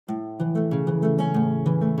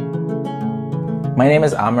My name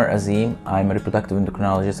is Amr Azim. I'm a reproductive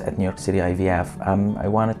endocrinologist at New York City IVF. I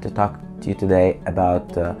wanted to talk to you today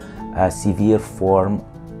about a severe form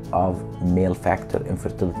of male factor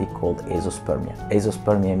infertility called azoospermia.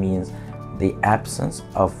 Azoospermia means the absence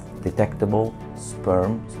of detectable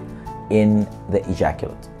sperms in the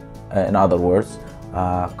ejaculate. In other words,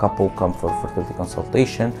 a couple come for fertility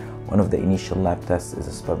consultation. One of the initial lab tests is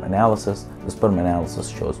a sperm analysis. The sperm analysis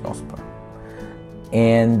shows no sperm.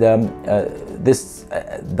 And this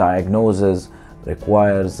diagnosis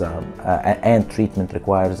requires and treatment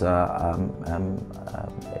requires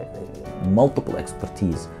multiple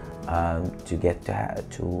expertise to get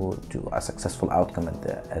to a successful outcome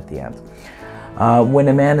at the end. When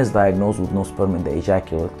a man is diagnosed with no sperm in the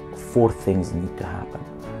ejaculate, 4 things need to happen.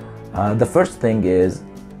 The first thing is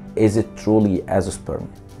it truly azoospermia?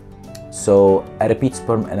 So a repeat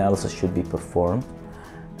sperm analysis should be performed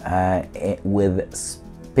with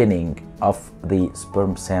spinning of the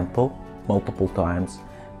sperm sample multiple times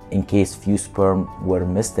in case few sperm were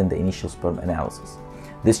missed in the initial sperm analysis.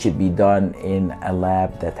 This should be done in a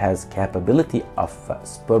lab that has capability of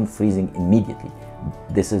sperm freezing immediately.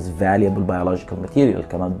 This is valuable biological material,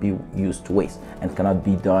 cannot be used to waste, and cannot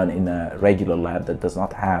be done in a regular lab that does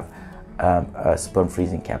not have a sperm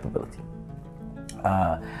freezing capability.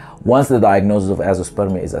 Once the diagnosis of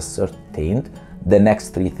azoospermia is ascertained, the next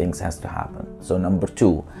 3 things has to happen. So number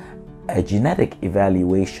 2, a genetic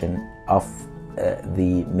evaluation of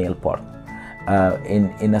the male partner.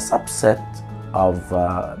 In a subset of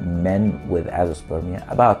men with azoospermia,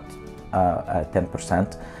 about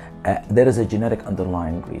 10%, there is a genetic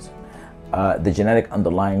underlying reason. The genetic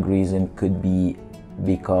underlying reason could be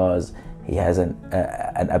because he has an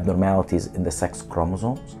abnormalities in the sex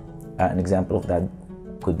chromosomes. An example of that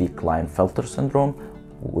could be Klinefelter syndrome,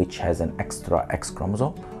 which has an extra X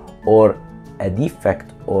chromosome, or a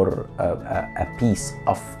defect or a piece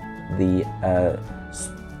of the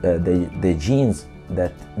genes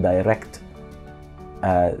that direct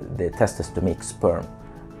the testis to make sperm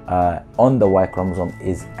on the Y chromosome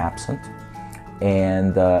is absent.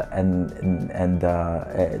 And the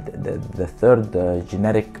third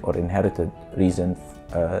genetic or inherited reason,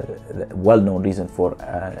 well-known reason for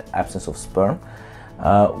absence of sperm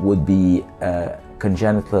would be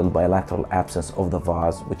congenital bilateral absence of the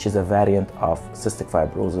vase, which is a variant of cystic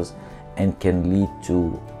fibrosis and can lead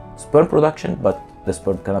to sperm production, but the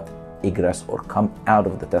sperm cannot egress or come out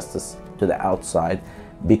of the testis to the outside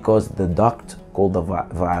because the duct called the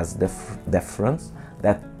vas deferens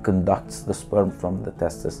that conducts the sperm from the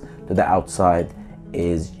testis to the outside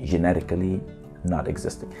is genetically not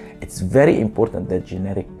existing. It's very important that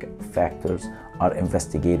genetic factors are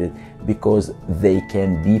investigated because they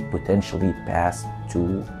can be potentially passed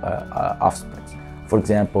to offspring. For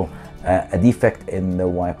example, a defect in the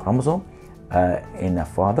Y chromosome in a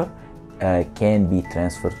father can be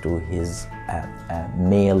transferred to his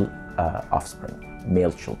male offspring,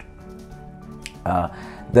 male children.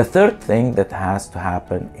 The third thing that has to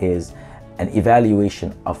happen is an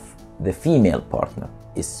evaluation of the female partner,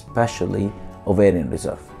 especially ovarian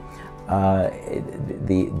reserve,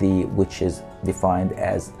 which is defined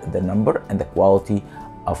as the number and the quality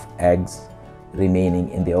of eggs remaining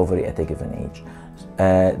in the ovary at a given age.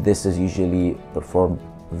 This is usually performed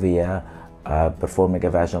via performing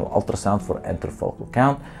a vaginal ultrasound for interfollicle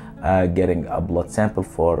count, getting a blood sample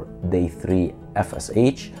for day 3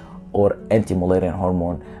 FSH or anti-Mullerian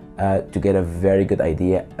hormone to get a very good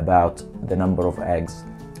idea about the number of eggs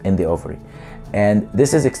in the ovary. And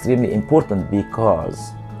this is extremely important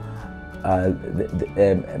because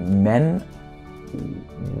men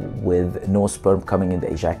with no sperm coming in the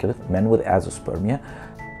ejaculate, men with azoospermia,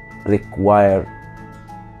 require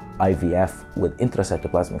IVF with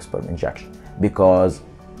intracytoplasmic sperm injection, because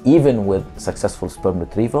even with successful sperm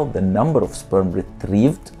retrieval, the number of sperm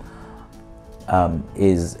retrieved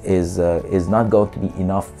is not going to be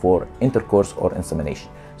enough for intercourse or insemination.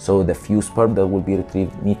 So the few sperm that will be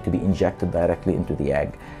retrieved need to be injected directly into the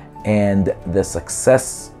egg. And the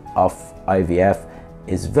success of IVF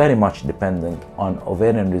is very much dependent on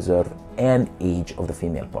ovarian reserve and age of the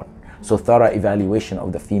female partner. So thorough evaluation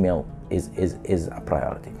of the female is a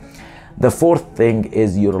priority. The 4th thing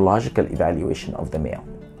is urological evaluation of the male.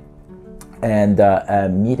 And a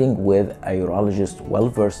meeting with a urologist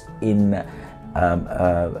well-versed in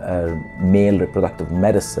male reproductive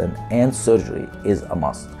medicine and surgery is a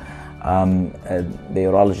must. The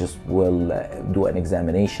urologist will do an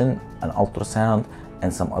examination, an ultrasound,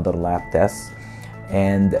 and some other lab tests.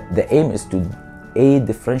 And the aim is to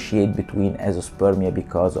differentiate between azoospermia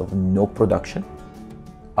because of no production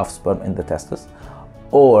of sperm in the testis,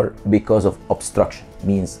 or because of obstruction,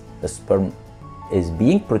 means the sperm is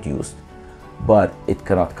being produced, but it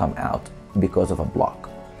cannot come out because of a block.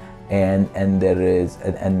 And there is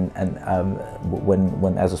when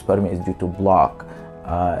azoospermia is due to block,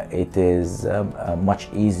 it is much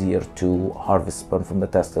easier to harvest sperm from the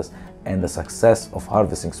testis, and the success of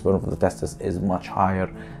harvesting sperm from the testis is much higher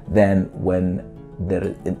than when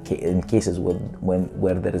there in cases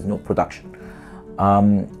where there is no production,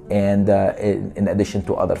 in addition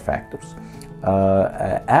to other factors.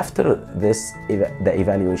 After this, the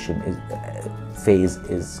evaluation phase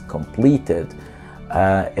is completed.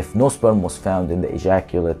 If no sperm was found in the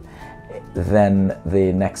ejaculate, then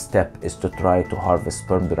the next step is to try to harvest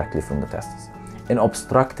sperm directly from the testis. In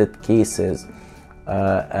obstructed cases,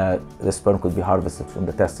 the sperm could be harvested from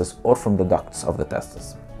the testis or from the ducts of the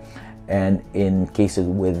testis. And in cases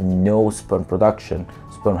with no sperm production,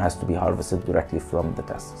 sperm has to be harvested directly from the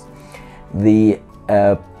testis. The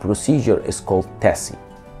procedure is called TESE,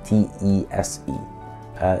 T-E-S-E,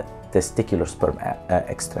 testicular sperm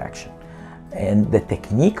extraction. And the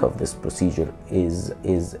technique of this procedure is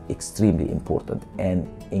extremely important and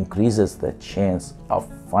increases the chance of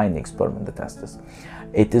finding sperm in the testis.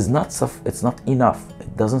 It's not enough.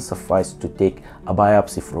 It doesn't suffice to take a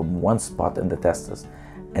biopsy from one spot in the testis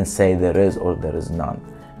and say there is or there is none,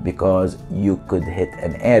 because you could hit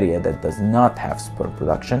an area that does not have sperm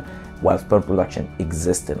production, while sperm production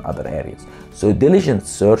exists in other areas. So diligent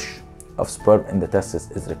search of sperm in the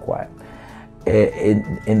testis is required.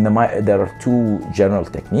 There are two general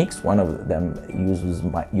techniques. One of them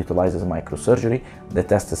utilizes microsurgery. The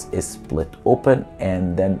testis is split open,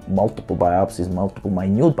 and then multiple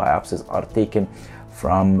minute biopsies are taken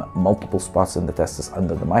from multiple spots in the testis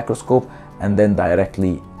under the microscope, and then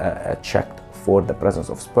directly checked for the presence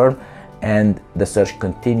of sperm, and the search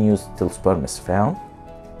continues till sperm is found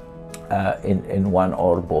in one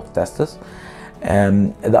or both testes.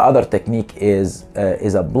 The other technique is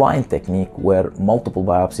a blind technique where multiple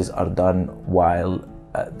biopsies are done while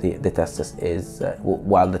the testis is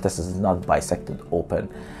not bisected open.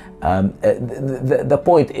 The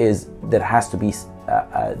point is there has to be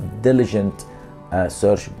a diligent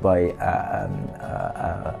search by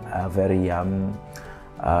a very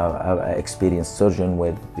experienced surgeon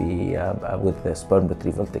with the sperm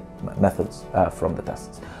retrieval methods from the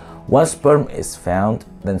testis. Once sperm is found,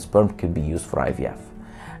 then sperm can be used for IVF.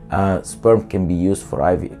 Sperm can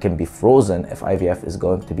be frozen if IVF is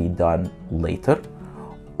going to be done later,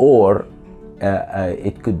 or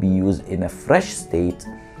it could be used in a fresh state,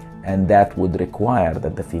 and that would require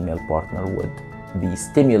that the female partner would be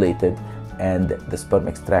stimulated and the sperm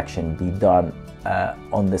extraction be done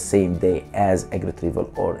on the same day as egg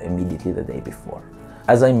retrieval or immediately the day before.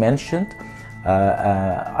 As I mentioned,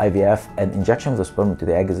 IVF and injection of the sperm into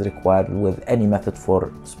the egg is required with any method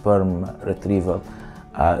for sperm retrieval,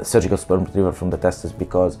 surgical sperm retrieval from the testis,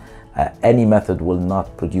 because any method will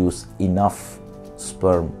not produce enough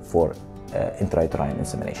sperm for intrauterine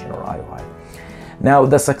insemination or IUI. Now,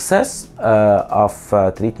 the success of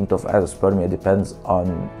treatment of azoospermia depends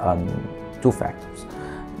on two factors.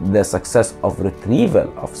 The success of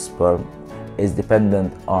retrieval of sperm is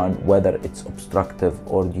dependent on whether it's obstructive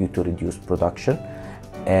or due to reduced production,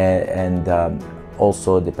 and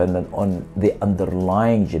also dependent on the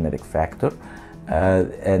underlying genetic factor,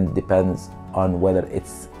 and depends on whether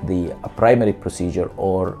it's a primary procedure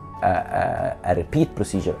or a repeat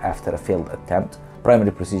procedure after a failed attempt.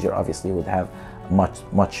 Primary procedure obviously would have much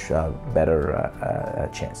better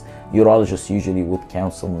chance. Urologists usually would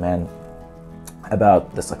counsel men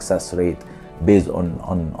about the success rate based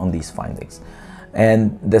on these findings.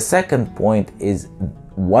 And the second point is,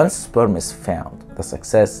 once sperm is found, the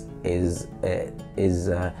success is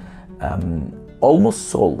almost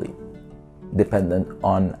solely dependent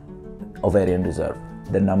on ovarian reserve,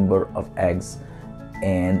 the number of eggs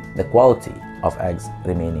and the quality of eggs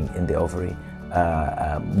remaining in the ovary,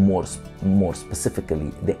 more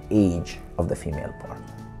specifically the age of the female part.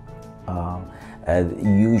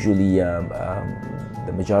 Usually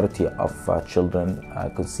the majority of children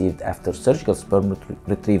conceived after surgical sperm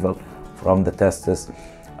retrieval from the testis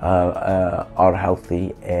are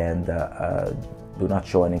healthy and do not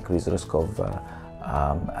show an increased risk of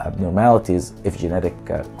abnormalities if genetic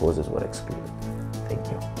causes were excluded. Thank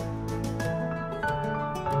you.